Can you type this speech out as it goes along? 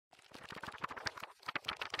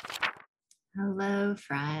Hello,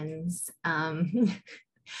 friends.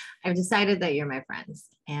 I've decided that you're my friends,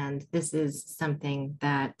 and this is something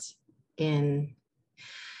that in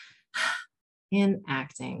in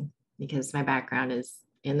acting, because my background is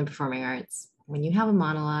in the performing arts, when you have a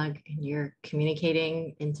monologue and you're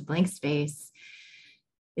communicating into blank space,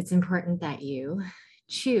 it's important that you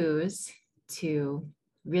choose to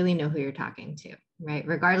really know who you're talking to, right?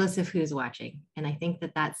 Regardless of who's watching. And I think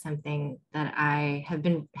that that's something that I have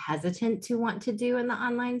been hesitant to want to do in the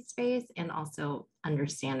online space, and also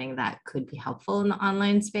understanding that could be helpful in the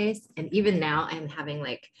online space. And even now, I'm having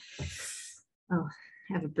like, oh,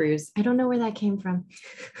 I have a bruise. I don't know where that came from.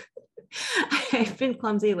 I've been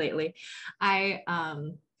clumsy lately. I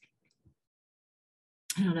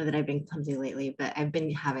don't know that I've been clumsy lately, but I've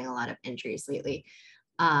been having a lot of injuries lately.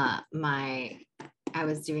 I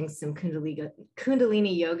was doing some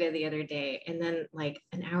kundalini yoga the other day, and then like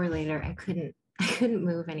an hour later, I couldn't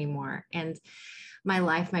move anymore. And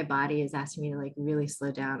my body is asking me to like really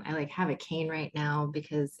slow down. I like have a cane right now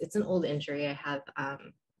because it's an old injury. I have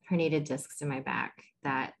herniated discs in my back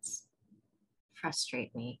that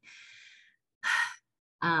frustrate me.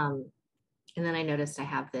 And then I noticed I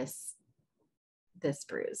have this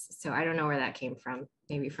bruise. So I don't know where that came from.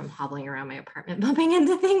 Maybe from hobbling around my apartment, bumping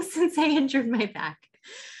into things since I injured my back.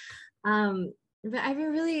 But I've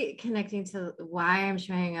been really connecting to why I'm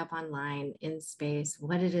showing up online in space,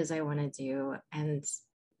 what it is I want to do. And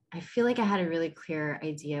I feel like I had a really clear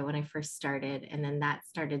idea when I first started. And then I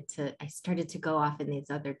started to go off in these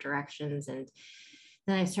other directions. And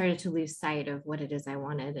then I started to lose sight of what it is I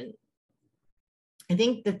wanted. And I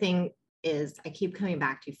think the thing is I keep coming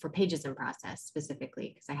back to for Pages in Process specifically,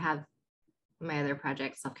 because I have my other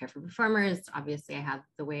project, Self-Care for Performers. Obviously, I have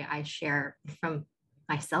the way I share from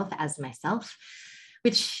myself as myself,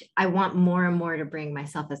 which I want more and more to bring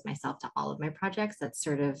myself as myself to all of my projects. That's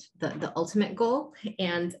sort of the ultimate goal.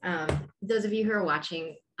 And those of you who are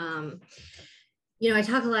watching, I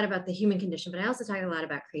talk a lot about the human condition, but I also talk a lot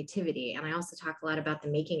about creativity. And I also talk a lot about the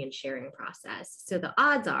making and sharing process. So the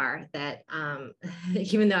odds are that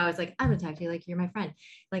even though I was like, I'm gonna talk to you like you're my friend,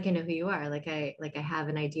 like I know who you are, like I have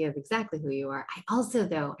an idea of exactly who you are. I also,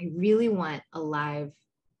 though, I really want a live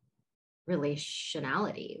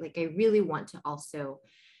relationality. Like I really want to also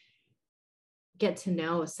get to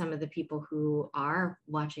know some of the people who are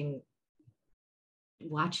watching,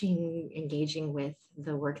 engaging with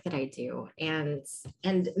the work that I do. And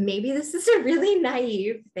maybe this is a really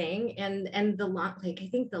naive thing. And I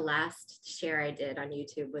think the last share I did on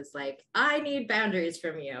YouTube was like, I need boundaries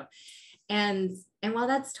from you. And while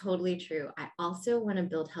that's totally true, I also want to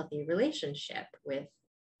build healthy relationship with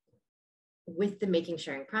the making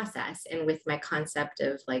sharing process, and with my concept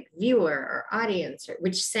of like viewer or audience,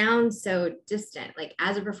 which sounds so distant. Like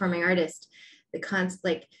as a performing artist, the concept,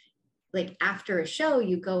 like after a show,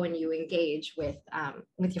 you go and you engage with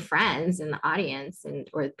your friends in the audience, and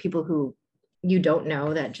or people who you don't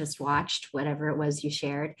know that just watched whatever it was you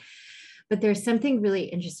shared. But there's something really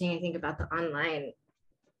interesting, I think, about the online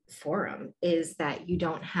forum, is that you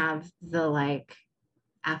don't have the like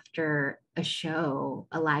after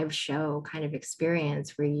a live show kind of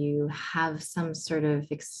experience where you have some sort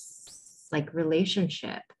of like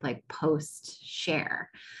relationship, like post share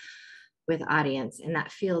with audience. And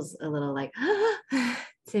that feels a little like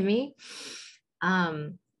to me.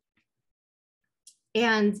 And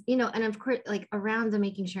of course, like around the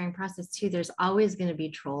making sharing process too, there's always going to be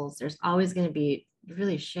trolls. There's always going to be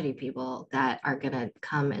really shitty people that are going to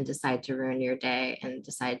come and decide to ruin your day and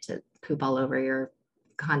decide to poop all over your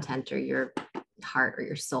content or your heart or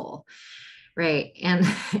your soul, right? And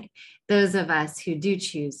those of us who do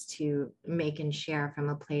choose to make and share from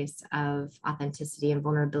a place of authenticity and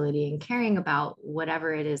vulnerability and caring about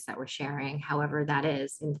whatever it is that we're sharing, however that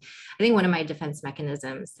is. And I think one of my defense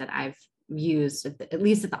mechanisms that I've used at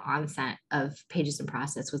least at the onset of Pages in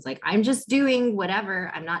Process was like, I'm just doing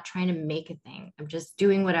whatever. I'm not trying to make a thing. I'm just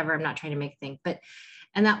doing whatever. I'm not trying to make a thing.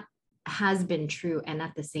 And that has been true. And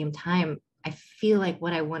at the same time, I feel like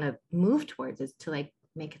what I want to move towards is to like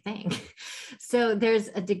make a thing. So there's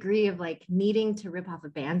a degree of like needing to rip off a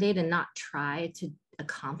Band-Aid and not try to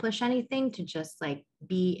accomplish anything, to just like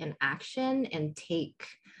be in action and take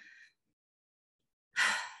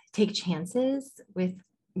chances with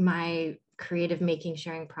my creative making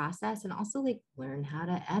sharing process, and also like learn how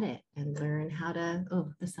to edit and learn how to,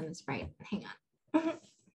 oh, the sun is bright. Hang on.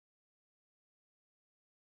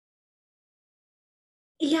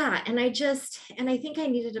 Yeah. And I think I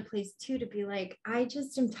needed a place too to be like, I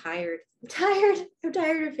just am tired. I'm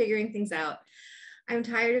tired of figuring things out. I'm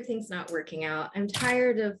tired of things not working out. I'm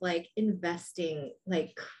tired of like investing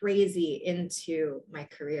like crazy into my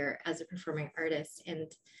career as a performing artist.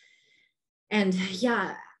 And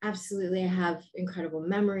yeah, absolutely. I have incredible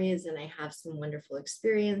memories and I have some wonderful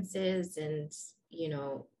experiences and, you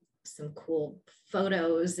know, some cool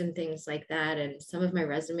photos and things like that. And some of my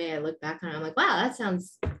resume, I look back on, I'm like, wow, that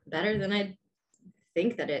sounds better than I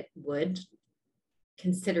think that it would,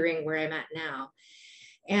 considering where I'm at now.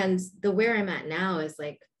 And the where I'm at now is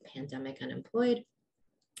like pandemic unemployed,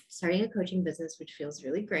 starting a coaching business, which feels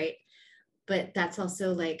really great. But that's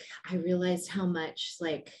also like, I realized how much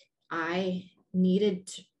like I needed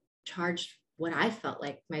to charge what I felt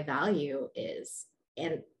like my value is.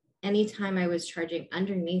 And anytime I was charging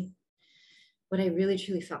underneath what I really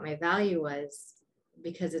truly felt my value was,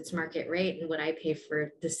 because it's market rate and what I pay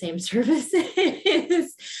for the same services,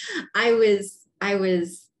 I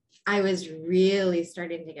was really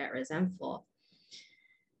starting to get resentful.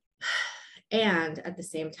 And at the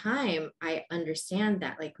same time, I understand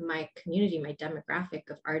that like my community, my demographic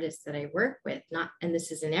of artists that I work with, and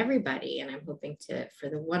this isn't everybody, and I'm hoping to, for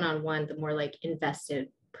the one-on-one, the more like invested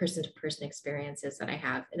person-to-person experiences that I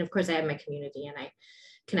have. And of course I have my community and I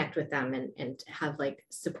connect with them and have like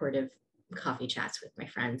supportive coffee chats with my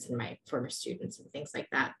friends and my former students and things like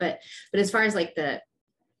that. But as far as like the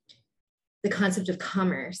concept of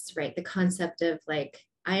commerce, right? The concept of like,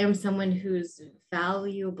 I am someone who's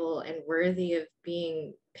valuable and worthy of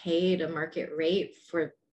being paid a market rate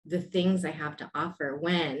for the things I have to offer,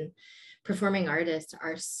 when performing artists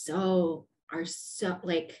are so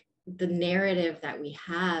like, the narrative that we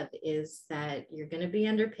have is that you're going to be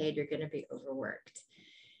underpaid, you're going to be overworked,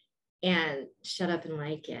 and shut up and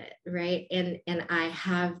like it, right? And I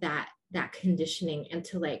have that conditioning, and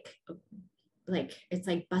to like it's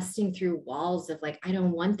like busting through walls of like, I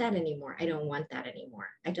don't want that anymore. I don't want that anymore.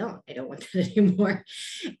 I don't want that anymore.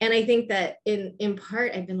 And I think that in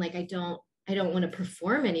part I've been like, I don't want to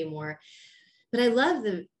perform anymore, but I love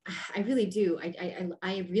I really do.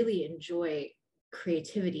 I really enjoy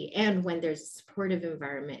creativity. And when there's a supportive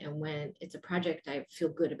environment and when it's a project I feel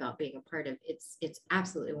good about being a part of, it's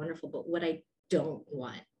absolutely wonderful. But what I don't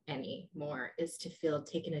want anymore is to feel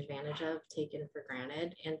taken advantage of, taken for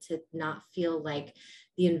granted, and to not feel like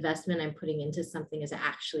the investment I'm putting into something is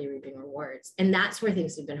actually reaping rewards. And that's where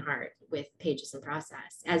things have been hard with Pages and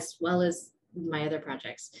Process, as well as my other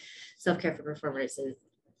projects, Self-Care for Performers and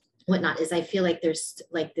whatnot, is I feel like there's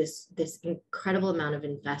like this incredible amount of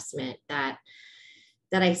investment that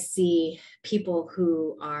I see people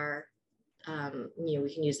who are, you know,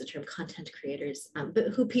 we can use the term content creators, but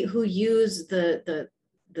who use the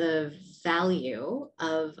value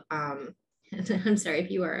of, I'm sorry if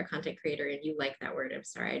you are a content creator and you like that word, I'm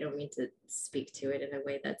sorry, I don't mean to speak to it in a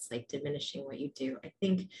way that's like diminishing what you do. I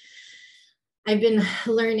think I've been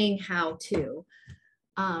learning how to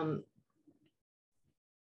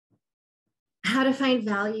find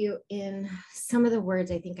value in some of the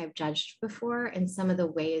words I think I've judged before, and some of the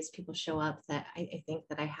ways people show up that I think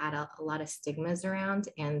that I had a lot of stigmas around,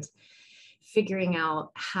 and figuring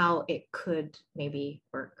out how it could maybe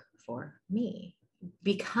work for me,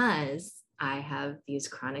 because I have these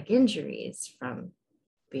chronic injuries from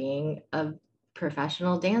being a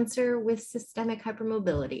professional dancer with systemic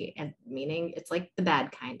hypermobility, and meaning it's like the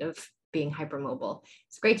bad kind of being hypermobile.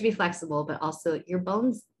 It's great to be flexible, but also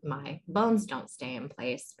my bones don't stay in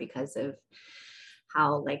place because of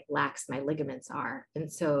how like lax my ligaments are.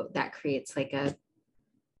 And so that creates like I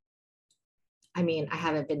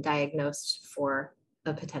haven't been diagnosed for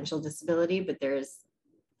a potential disability, but there's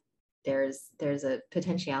a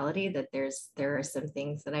potentiality that there are some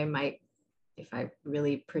things that I might, if I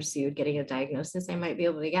really pursued getting a diagnosis, I might be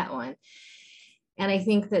able to get one. And I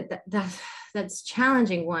think that's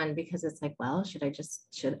challenging, one, because it's like, well, should I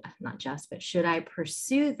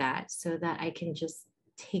pursue that so that I can just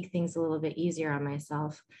take things a little bit easier on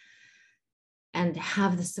myself and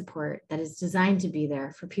have the support that is designed to be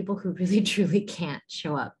there for people who really truly can't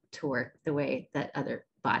show up to work the way that other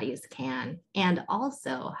bodies can. And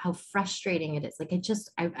also how frustrating it is. Like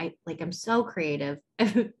I'm so creative.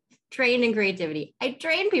 Trained in creativity. I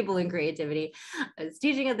train people in creativity. I was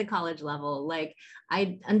teaching at the college level. Like,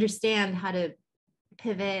 I understand how to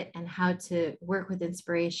pivot and how to work with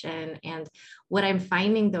inspiration. And what I'm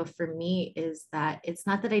finding though for me is that it's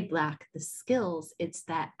not that I lack the skills, it's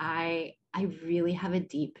that I really have a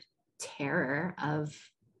deep terror of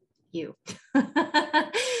you.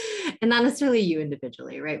 And not necessarily you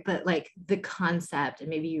individually, right? But like the concept, and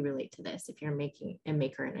maybe you relate to this if you're making a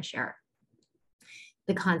maker and a sharer,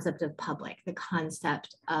 the concept of public, the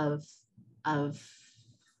concept of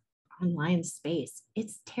online space.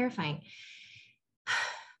 It's terrifying.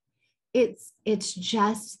 it's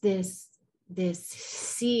just this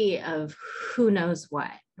sea of who knows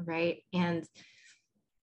what, right? And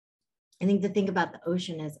I think the thing about the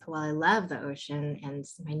ocean is, well, I love the ocean, and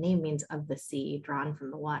my name means of the sea, drawn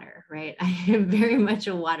from the water, right? I am very much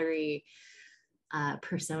a watery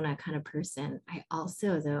persona kind of person. I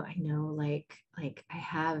also, though, I know like I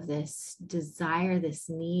have this desire, this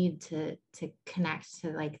need to connect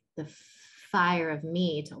to like the fire of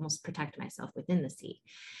me, to almost protect myself within the sea.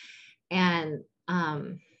 And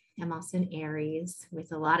I'm also an Aries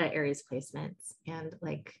with a lot of Aries placements, and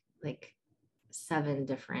like 7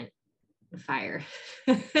 different fire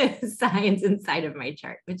signs inside of my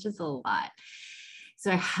chart, which is a lot. So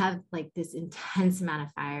I have like this intense amount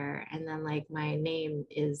of fire, and then like my name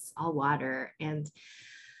is all water, and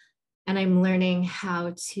I'm learning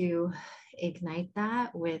how to ignite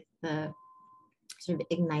that with the sort of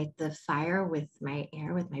ignite the fire with my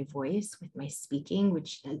air, with my voice, with my speaking,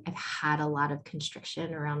 which I've had a lot of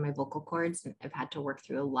constriction around my vocal cords, and I've had to work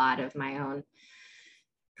through a lot of my own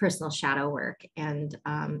personal shadow work and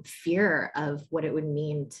fear of what it would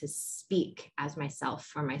mean to speak as myself,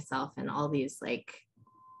 for myself, and all these like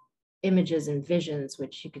images and visions,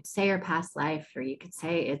 which you could say are past life, or you could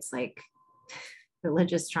say it's like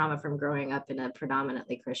religious trauma from growing up in a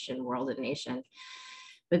predominantly Christian world and nation.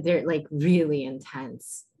 But they're like really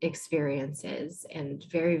intense experiences, and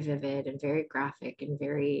very vivid and very graphic and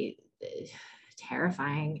very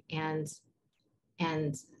terrifying. And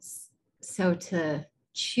so to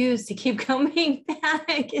choose to keep coming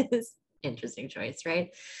back is interesting choice,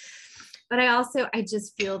 right? But I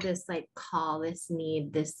just feel this like call, this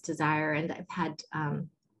need, this desire. And I've had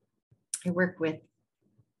I work with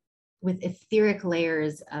etheric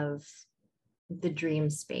layers of the dream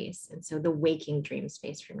space. And so the waking dream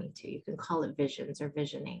space for me too, you can call it visions or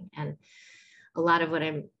visioning. And a lot of what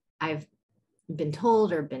I've been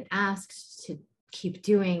told or been asked to keep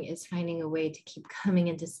doing is finding a way to keep coming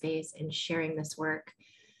into space and sharing this work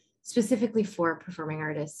specifically for performing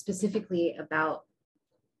artists, specifically about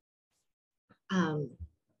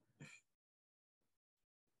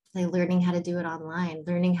like learning how to do it online,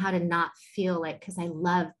 learning how to not feel like, because I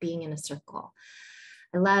love being in a circle.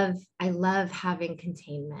 I love having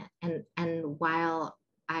containment. And while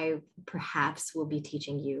I perhaps will be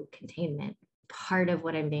teaching you containment, part of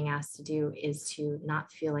what I'm being asked to do is to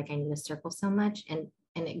not feel like I need a circle so much, and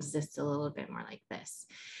exist a little bit more like this.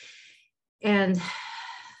 And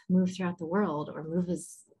move throughout the world, or move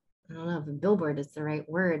as, I don't know if a billboard is the right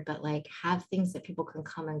word, but like have things that people can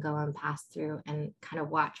come and go and pass through and kind of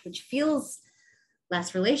watch, which feels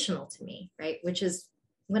less relational to me, right? Which is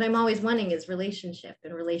what I'm always wanting, is relationship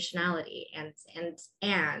and relationality.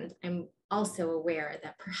 And I'm also aware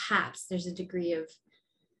that perhaps there's a degree of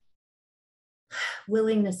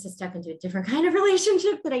willingness to step into a different kind of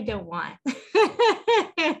relationship that I don't want.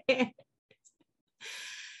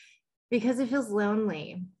 Because it feels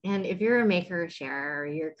lonely. And if you're a maker or sharer, or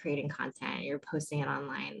you're creating content, you're posting it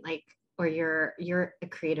online, like, or you're a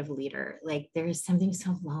creative leader, like there's something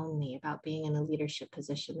so lonely about being in a leadership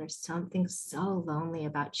position. There's something so lonely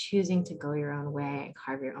about choosing to go your own way and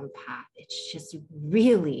carve your own path. It's just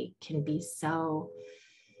really can be so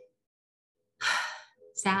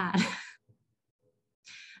sad. I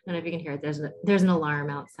don't know if you can hear it. There's an alarm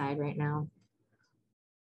outside right now.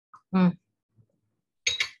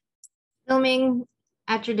 Filming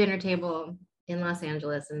at your dinner table in Los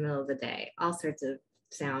Angeles in the middle of the day. All sorts of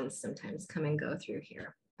sounds sometimes come and go through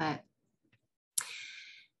here. But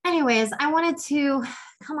anyways, I wanted to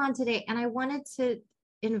come on today, and I wanted to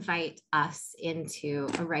invite us into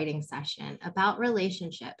a writing session about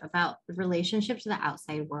relationship to the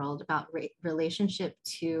outside world, about relationship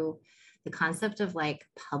to the concept of like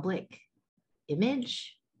public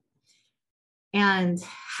image, and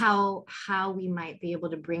how we might be able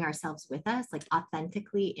to bring ourselves with us, like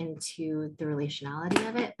authentically, into the relationality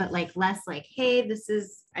of it, but like less like, hey,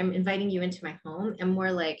 I'm inviting you into my home, and more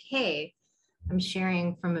like, hey, I'm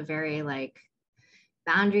sharing from a very like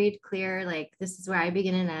boundaried, clear, like this is where I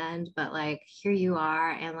begin and end, but like here you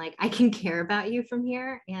are, and like I can care about you from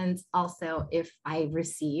here. And also, if I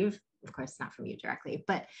receive, of course not from you directly,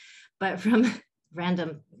 but from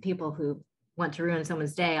random people who want to ruin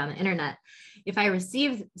someone's day on the internet, if I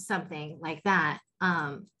receive something like that,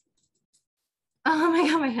 oh my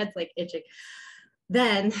God, my head's like itching,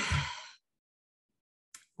 then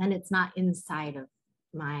it's not inside of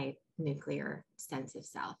my nuclear sense of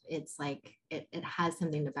self. It's like it has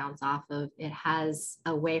something to bounce off of. It has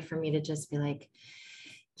a way for me to just be like,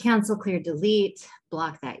 cancel, clear, delete,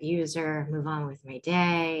 block that user, move on with my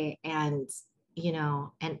day. And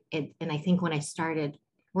I think when I started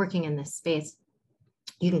working in this space,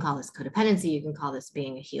 you can call this codependency, you can call this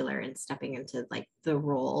being a healer and stepping into like the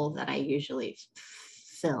role that I usually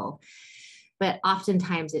fill. But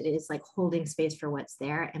oftentimes it is like holding space for what's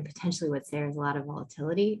there, and potentially what's there is a lot of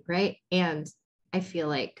volatility, right? And I feel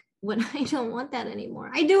like when I don't want that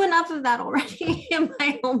anymore, I do enough of that already in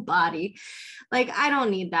my own body. Like, I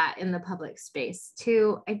don't need that in the public space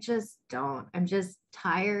too. I just don't. I'm just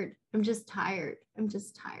tired. I'm just tired. I'm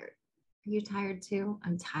just tired. Are you tired too?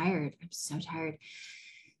 I'm tired. I'm so tired.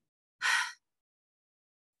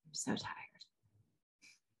 I'm so tired.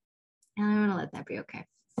 And I'm going to let that be okay.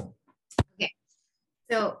 Okay.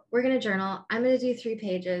 So we're going to journal. I'm going to do 3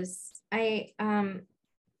 pages.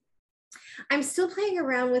 I'm still playing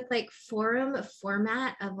around with like forum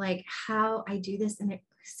format of like how I do this. And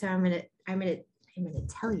so I'm going to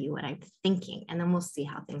tell you what I'm thinking, and then we'll see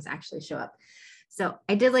how things actually show up. So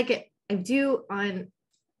I did I do on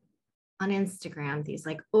Instagram, these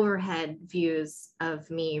like overhead views of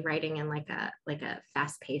me writing in like a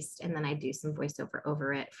fast paced, and then I do some voiceover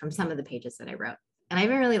over it from some of the pages that I wrote. And I've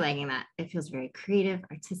been really liking that. It feels very creative,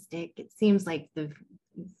 artistic. It seems like the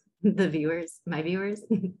viewers, my viewers,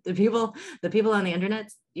 the people on the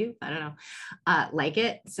internet, I don't know, like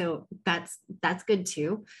it. So that's good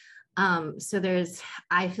too. So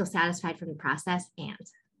I feel satisfied from the process, and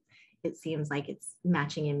it seems like it's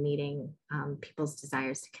matching and meeting people's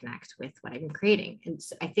desires to connect with what I'm creating. And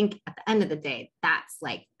so I think at the end of the day, that's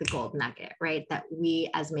like the gold nugget, right? That we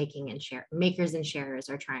as makers and sharers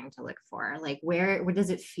are trying to look for. Like, where does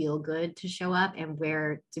it feel good to show up, and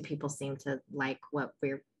where do people seem to like what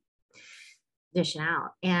we're dishing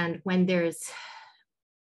out? And when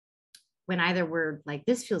either we're like,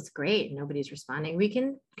 this feels great and nobody's responding, we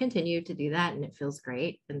can continue to do that and it feels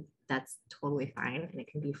great, and that's totally fine, and it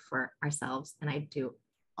can be for ourselves, and I do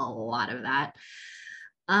a lot of that.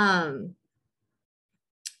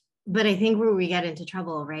 But I think where we get into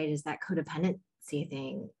trouble, right, is that codependency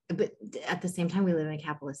thing. But at the same time, we live in a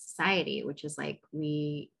capitalist society, which is like,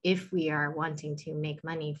 if we are wanting to make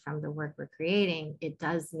money from the work we're creating, it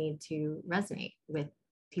does need to resonate with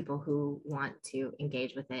people who want to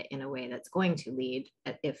engage with it in a way that's going to lead,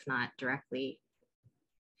 if not directly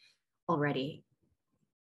already,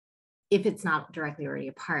 if it's not directly already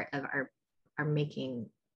a part of our making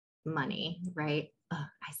money, right?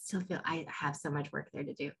 I still feel I have so much work there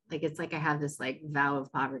to do. Like, it's like I have this like vow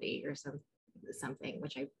of poverty or something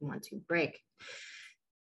which I want to break.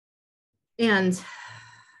 And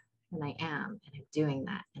I am, and I'm doing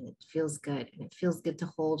that, and it feels good. And it feels good to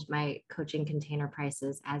hold my coaching container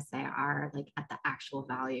prices as they are, like at the actual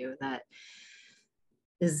value that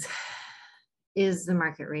is the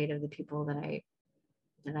market rate of the people that I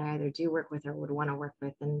either do work with or would want to work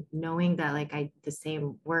with. And knowing that like the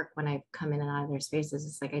same work, when I come in and out of their spaces,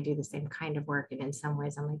 it's like I do the same kind of work. And in some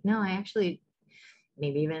ways I'm like, no, I actually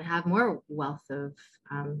maybe even have more wealth of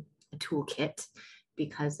a toolkit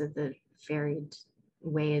because of the varied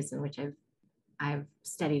ways in which I've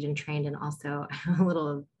studied and trained. And also a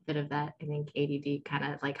little bit of that, I think, ADD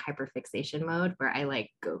kind of like hyperfixation mode, where I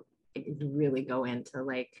like really go into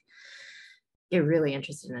like, get really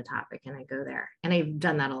interested in a topic and I go there. And I've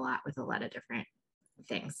done that a lot with a lot of different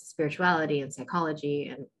things, spirituality and psychology,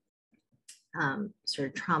 and sort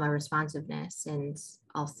of trauma responsiveness, and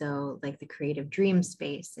also like the creative dream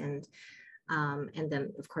space, and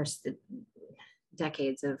then of course the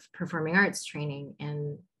decades of performing arts training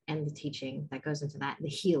and the teaching that goes into that, the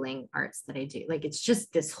healing arts that I do. Like, it's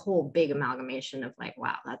just this whole big amalgamation of like,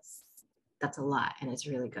 wow, that's a lot, and it's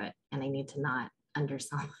really good. And I need to not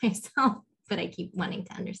undersell myself, but I keep wanting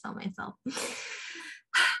to undersell myself.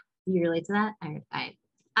 You relate to that?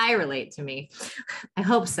 I relate to me. I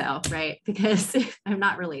hope so, right? Because if I'm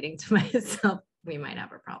not relating to myself, we might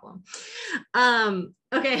have a problem.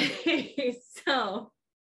 Okay, so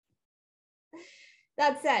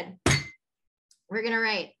that said, we're gonna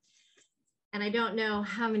write. And I don't know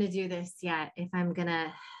how I'm gonna do this yet. If I'm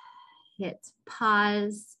gonna hit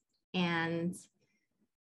pause and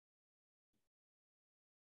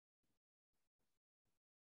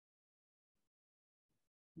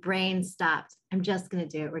brain stopped. I'm just going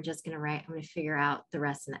to do it. We're just going to write. I'm going to figure out the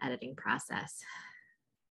rest in the editing process.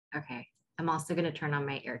 Okay. I'm also going to turn on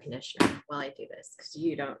my air conditioner while I do this, because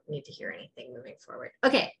you don't need to hear anything moving forward.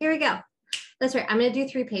 Okay, here we go. That's right. I'm going to do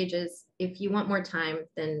 3 pages. If you want more time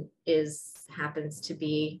than happens to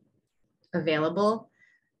be available,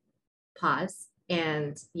 pause.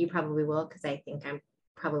 And you probably will, because I think I'm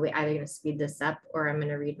probably either going to speed this up, or I'm going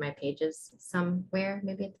to read my pages somewhere,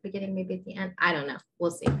 maybe at the beginning, maybe at the end. I don't know.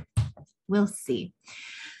 We'll see. We'll see.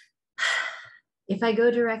 If I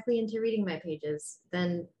go directly into reading my pages,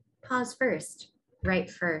 then pause first,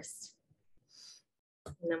 write first.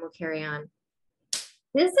 and then we'll carry on.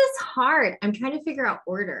 This is hard. I'm trying to figure out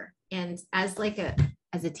order. And as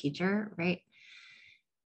a teacher, right?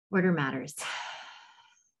 Order matters.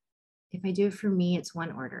 If I do it for me, it's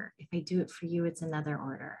one order. If I do it for you, it's another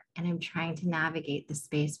order. And I'm trying to navigate the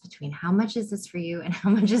space between how much is this for you and how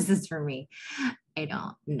much is this for me? I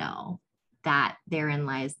don't know. That therein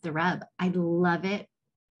lies the rub. I'd love it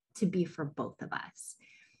to be for both of us.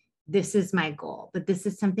 This is my goal, but this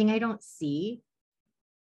is something I don't see.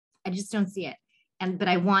 I just don't see it. But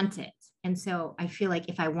I want it. And so I feel like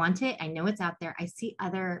if I want it, I know it's out there. I see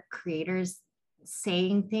other creators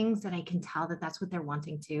saying things that I can tell that that's what they're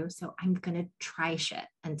wanting to. So I'm going to try shit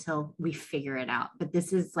until we figure it out. But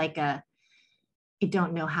this is like I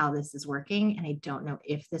don't know how this is working, and I don't know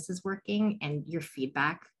if this is working. And your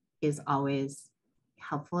feedback is always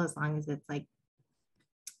helpful, as long as it's like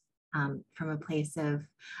from a place of,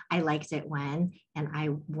 I liked it when, and I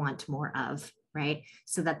want more of, right?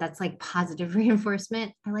 So that's like positive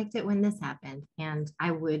reinforcement. I liked it when this happened, and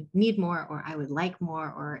I would need more, or I would like more,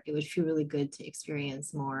 or it would feel really good to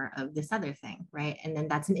experience more of this other thing, right? And then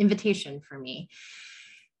that's an invitation for me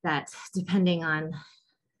that, depending on,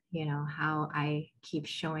 how I keep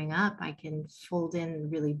showing up, I can fold in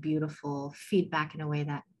really beautiful feedback in a way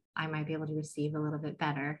that I might be able to receive a little bit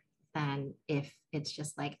better than if it's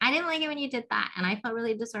just like, I didn't like it when you did that, and I felt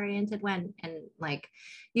really disoriented when, and like,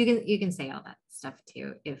 you can say all that stuff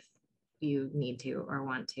too if you need to or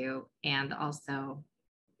want to, and also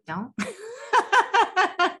don't.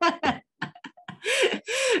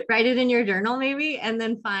 Write it in your journal maybe, and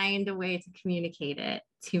then find a way to communicate it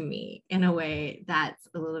to me in a way that's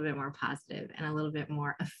a little bit more positive and a little bit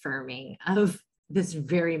more affirming of this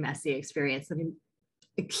very messy experience that I'm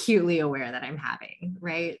acutely aware that I'm having,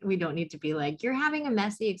 right? We don't need to be like, you're having a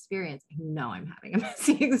messy experience. I know I'm having a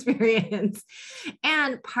messy experience.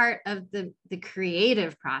 And part of the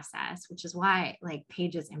creative process, which is why like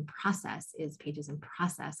pages in process is pages in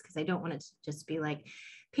process, because I don't want it to just be like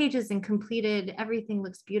pages and completed, everything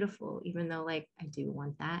looks beautiful, even though like I do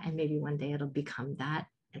want that. And maybe one day it'll become that,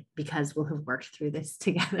 because we'll have worked through this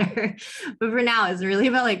together. But for now, it's really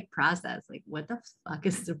about like process. Like, what the fuck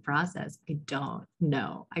is the process? I don't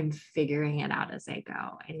know. I'm figuring it out as I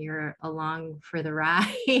go, and you're along for the ride.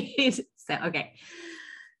 So, okay,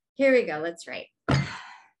 here we go. Let's write.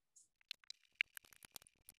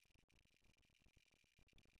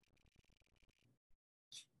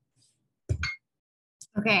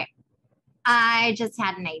 Okay, I just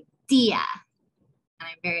had an idea, and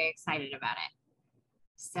I'm very excited about it.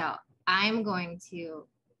 So I'm going to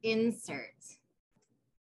insert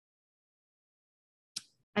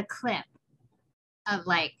a clip of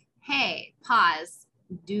like, hey, pause,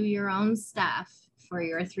 do your own stuff for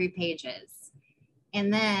your 3 pages.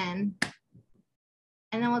 And then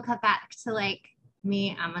we'll cut back to like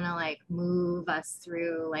me. I'm gonna like move us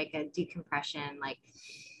through like a decompression, like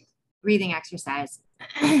breathing exercise.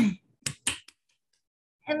 And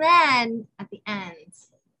then at the end,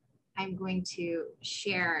 I'm going to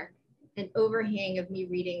share an overhang of me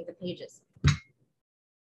reading the pages.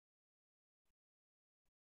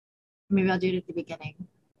 Maybe I'll do it at the beginning.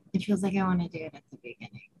 It feels like I want to do it at the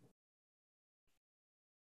beginning.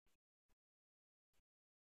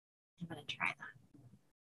 I'm going to try that.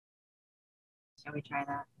 Shall we try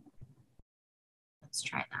that? Let's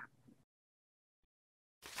try that.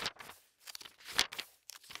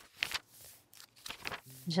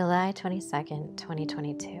 July 22nd,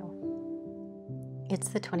 2022. It's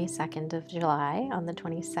the 22nd of July on the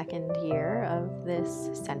 22nd year of this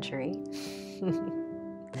century.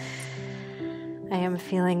 I am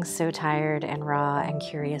feeling so tired and raw and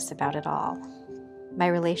curious about it all. My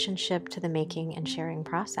relationship to the making and sharing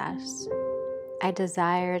process. I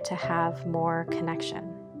desire to have more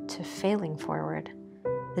connection, to failing forward,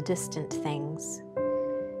 the distant things.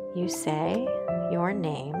 You say your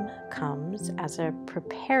name comes as a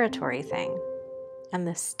preparatory thing, and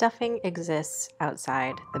the stuffing exists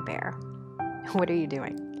outside the bear. What are you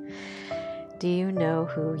doing? Do you know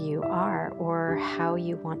who you are or how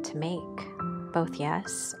you want to make? Both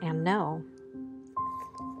yes and no.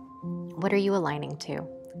 What are you aligning to?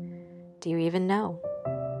 Do you even know?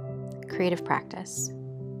 Creative practice.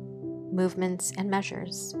 Movements and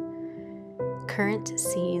measures. Current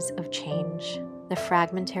seas of change. The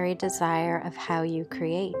fragmentary desire of how you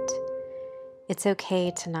create. It's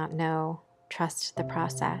okay to not know. Trust the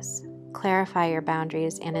process. Clarify your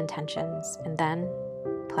boundaries and intentions, and then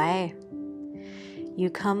play. You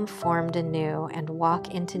come formed anew and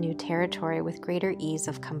walk into new territory with greater ease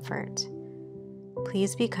of comfort.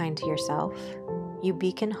 Please be kind to yourself. You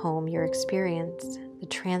beacon home your experience, the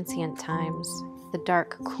transient times, the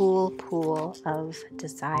dark, cool pool of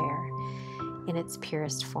desire in its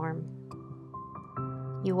purest form.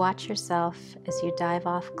 You watch yourself as you dive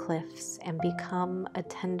off cliffs and become a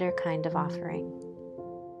tender kind of offering.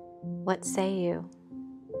 What say you?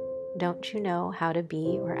 Don't you know how to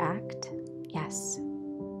be or act? Yes.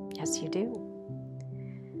 Yes, you do.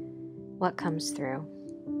 What comes through?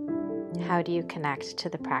 How do you connect to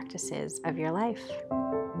the practices of your life?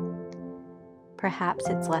 Perhaps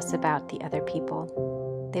it's less about the other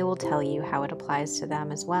people. They will tell you how it applies to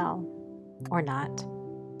them as well, or not.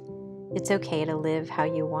 It's okay to live how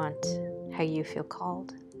you want, how you feel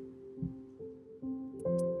called.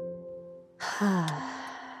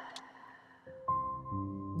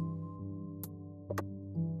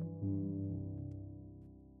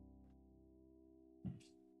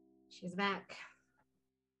 She's back.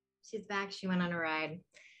 She's back. She went on a ride.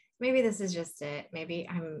 Maybe this is just it. Maybe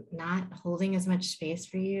I'm not holding as much space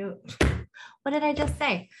for you. What did I just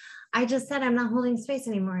say? I just said I'm not holding space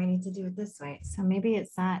anymore. I need to do it this way. So maybe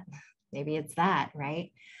it's that. Maybe it's that,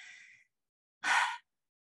 right?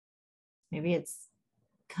 Maybe it's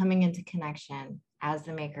coming into connection as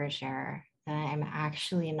the maker sharer that I'm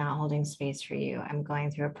actually not holding space for you. I'm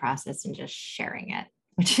going through a process and just sharing it,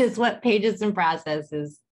 which is what Pages and Process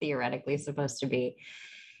is theoretically supposed to be.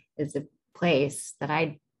 It's a place that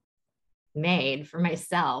I made for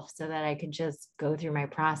myself so that I could just go through my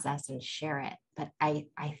process and share it. But I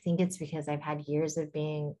think it's because I've had years of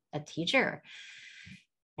being a teacher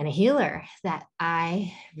and a healer that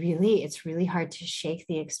it's really hard to shake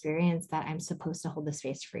the experience that I'm supposed to hold the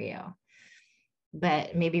space for you.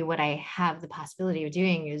 But maybe what I have the possibility of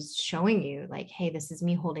doing is showing you like, hey, this is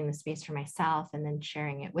me holding the space for myself and then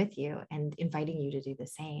sharing it with you and inviting you to do the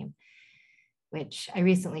same, which I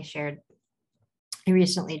recently shifted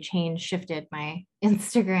my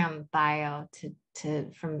Instagram bio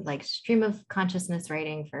to from like stream of consciousness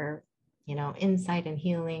writing for, insight and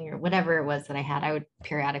healing or whatever it was that I had. I would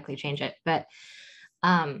periodically change it, but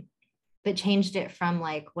changed it from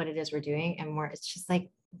like what it is we're doing and more. It's just like,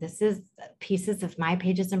 this is pieces of my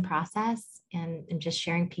Pages and Process and just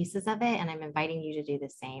sharing pieces of it. And I'm inviting you to do the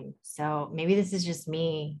same. So maybe this is just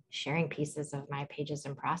me sharing pieces of my Pages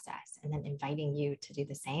and Process and then inviting you to do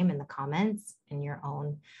the same in the comments in your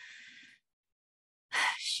own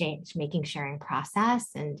sharing process.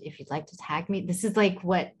 And if you'd like to tag me, this is like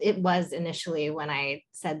what it was initially when I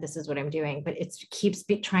said this is what I'm doing, but it keeps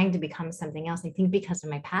trying to become something else. I think because of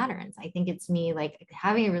my patterns. I think it's me like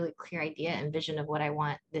having a really clear idea and vision of what I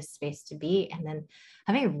want this space to be, and then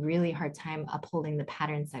having a really hard time upholding the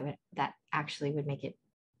patterns that actually would make it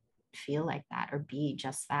feel like that or be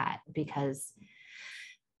just that, because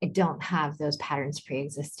I don't have those patterns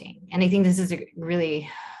pre-existing. And I think this is a really,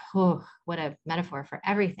 what a metaphor for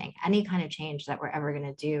everything. Any kind of change that we're ever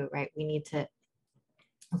going to do, right? We need to,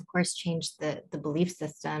 of course, change the belief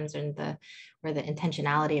systems and the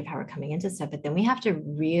intentionality of how we're coming into stuff. But then we have to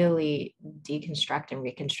really deconstruct and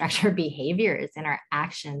reconstruct our behaviors and our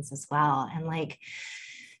actions as well. And like,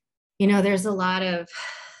 there's a lot of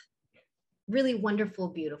really wonderful,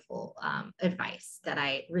 beautiful advice that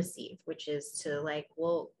I receive, which is to like,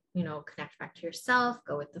 connect back to yourself,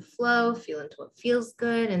 go with the flow, feel into what feels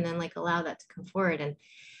good, and then like allow that to come forward.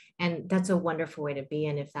 And that's a wonderful way to be.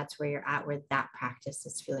 And if that's where you're at, where that practice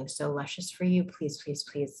is feeling so luscious for you, please, please,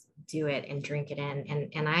 please do it and drink it in.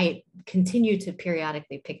 And I continue to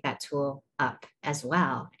periodically pick that tool up as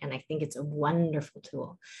well. And I think it's a wonderful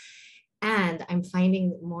tool. And I'm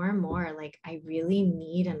finding more and more like I really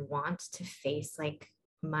need and want to face like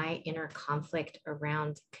my inner conflict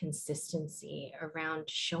around consistency, around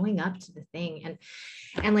showing up to the thing.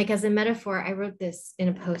 And like as a metaphor, I wrote this in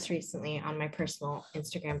a post recently on my personal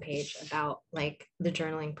Instagram page about like the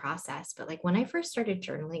journaling process. But like when I first started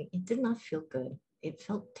journaling, it did not feel good. It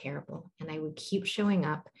felt terrible. And I would keep showing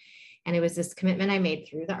up. And it was this commitment I made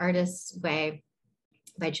through The Artist's Way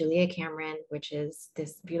by Julia Cameron, which is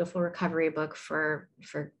this beautiful recovery book for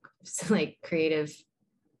like creative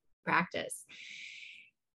practice.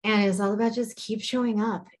 And it's all about just keep showing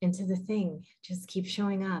up into the thing, just keep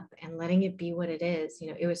showing up and letting it be what it is.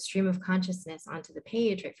 It was stream of consciousness onto the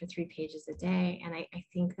page, right, for 3 pages a day. And I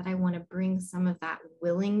think that I want to bring some of that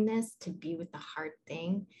willingness to be with the hard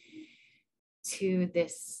thing to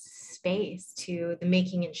this space, to the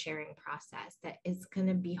making and sharing process that is going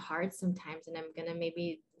to be hard sometimes. And I'm going to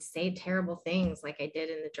maybe say terrible things like I did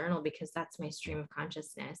in the journal because that's my stream of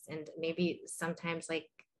consciousness. And maybe sometimes like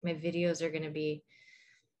my videos are going to be,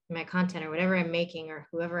 my content or whatever I'm making or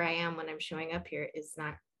whoever I am when I'm showing up here is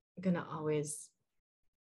not going to always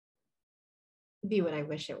be what I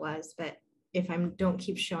wish it was. But if I don't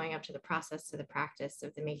keep showing up to the process, to the practice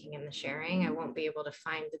of the making and the sharing, I won't be able to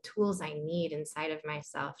find the tools I need inside of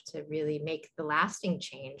myself to really make the lasting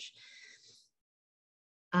change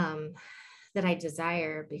that I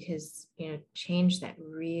desire. Because, you know, change that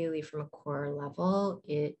really from a core level,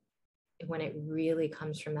 when it really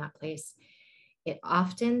comes from that place, it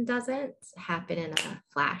often doesn't happen in a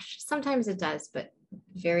flash. Sometimes it does, but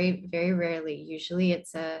very, very rarely. Usually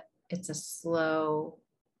it's a slow,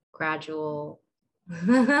 gradual,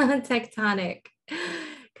 tectonic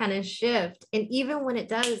kind of shift. And even when it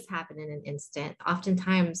does happen in an instant,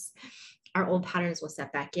 oftentimes our old patterns will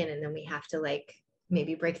set back in, and then we have to like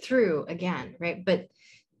maybe break through again, right?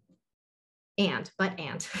 And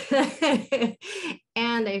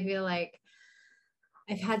and I feel like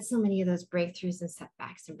I've had so many of those breakthroughs and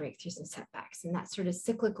setbacks and breakthroughs and setbacks, and that sort of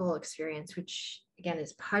cyclical experience, which again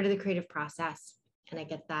is part of the creative process. And I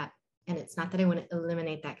get that. And it's not that I want to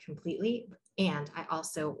eliminate that completely. And I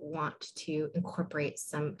also want to incorporate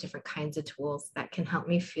some different kinds of tools that can help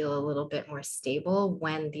me feel a little bit more stable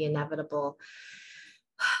when the inevitable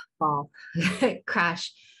fall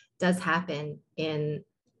crash does happen, in,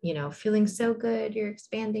 you know, feeling so good, you're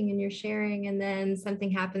expanding and you're sharing, and then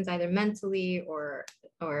something happens either mentally or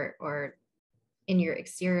in your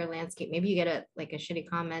exterior landscape. Maybe you get a shitty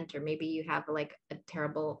comment, or maybe you have like a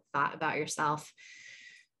terrible thought about yourself,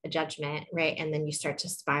 a judgment, right? And then you start to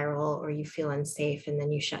spiral, or you feel unsafe, and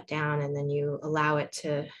then you shut down, and then you allow it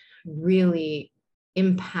to really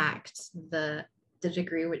impact the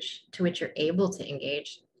degree to which you're able to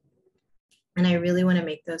engage. And I really want to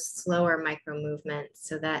make those slower micro movements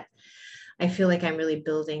so that I feel like I'm really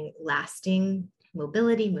building lasting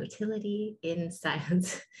motility inside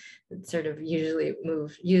sort of usually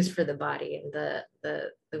used for the body and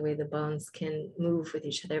the way the bones can move with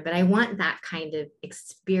each other. But I want that kind of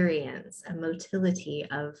experience, a motility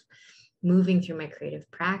of moving through my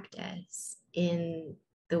creative practice in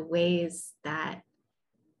the ways that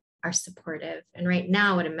are supportive. And right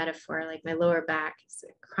now, what a metaphor, like my lower back is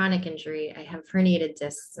a chronic injury. I have herniated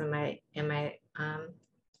discs in my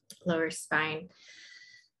lower spine.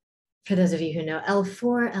 For those of you who know,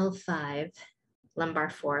 L4, L5, lumbar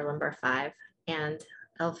 4, lumbar 5, and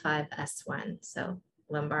L5, S1. So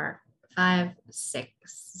lumbar 5, 6,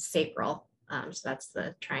 sacral. So that's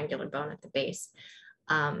the triangular bone at the base.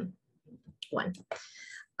 1.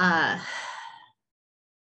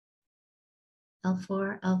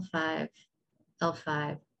 L4, L5,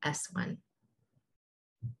 L5, S1.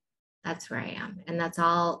 That's where I am. And that's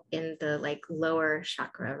all in the like lower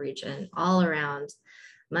chakra region, all around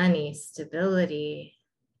money, stability,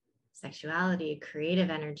 sexuality, creative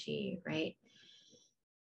energy, right?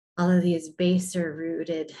 All of these baser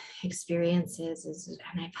rooted experiences,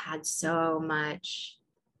 and I've had so much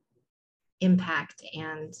impact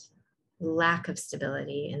and lack of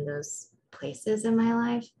stability in those places in my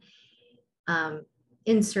life,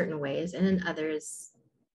 in certain ways, and in others,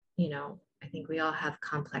 you know, I think we all have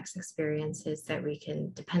complex experiences that we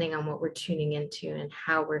can, depending on what we're tuning into and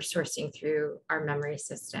how we're sourcing through our memory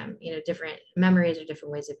system, you know, different memories or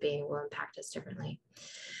different ways of being will impact us differently.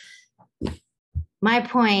 My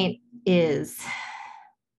point is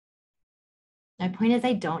I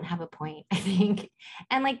don't have a point, I think.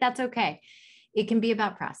 And like, that's okay. It can be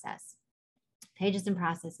about process. Pages and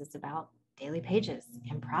process is about daily pages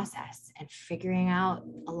and process and figuring out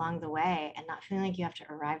along the way, and not feeling like you have to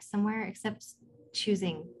arrive somewhere, except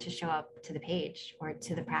choosing to show up to the page or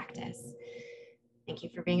to the practice. Thank you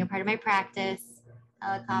for being a part of my practice.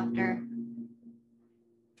 Helicopter.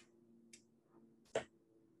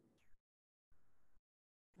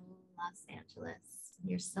 Los Angeles,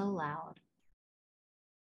 you're so loud.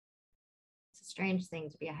 It's a strange thing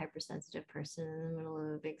to be a hypersensitive person in the middle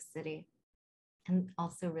of a big city, and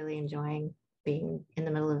also really enjoying being in the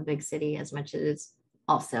middle of a big city as much as it's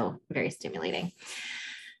also very stimulating.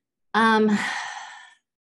 I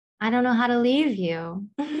don't know how to leave you.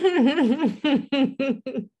 I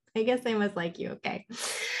guess I must like you. Okay.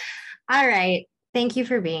 All right. Thank you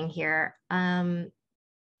for being here. I'm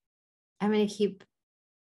going to keep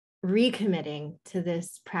recommitting to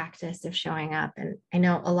this practice of showing up. And I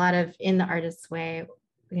know a lot of in the artist's way,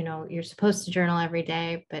 you know, you're supposed to journal every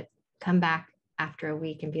day, but come back after a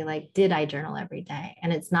week and be like, did I journal every day?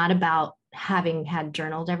 And it's not about having had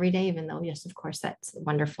journaled every day, even though, yes, of course, that's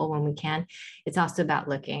wonderful when we can. It's also about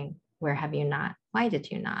looking, where have you not? Why did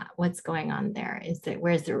you not? What's going on there?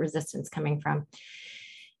 Where's the resistance coming from?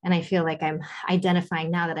 And I feel like I'm identifying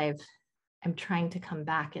now that I'm trying to come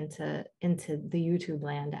back into the YouTube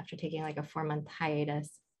land after taking like a 4-month hiatus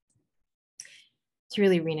to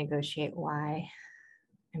really renegotiate why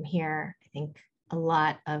I'm here. I think a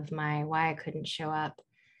lot of my why I couldn't show up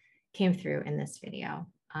came through in this video.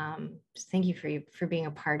 So thank you for being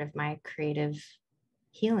a part of my creative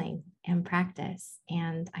healing and practice.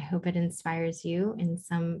 And I hope it inspires you in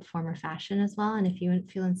some form or fashion as well. And if you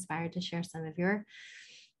feel inspired to share some of your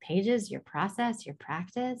pages, your process, your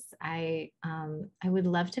practice, I would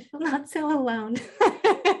love to feel not so alone.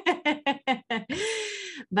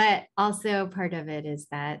 But also part of it is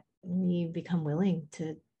that we become willing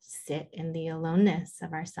to sit in the aloneness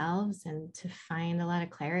of ourselves and to find a lot of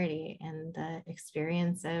clarity in the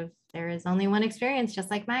experience of there is only one experience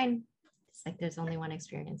just like mine. It's like there's only one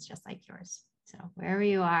experience just like yours. So wherever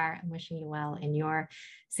you are, I'm wishing you well in your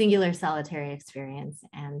singular solitary experience.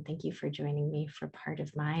 And thank you for joining me for part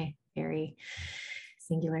of my very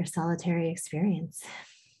singular solitary experience.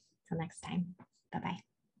 Till next time, bye-bye.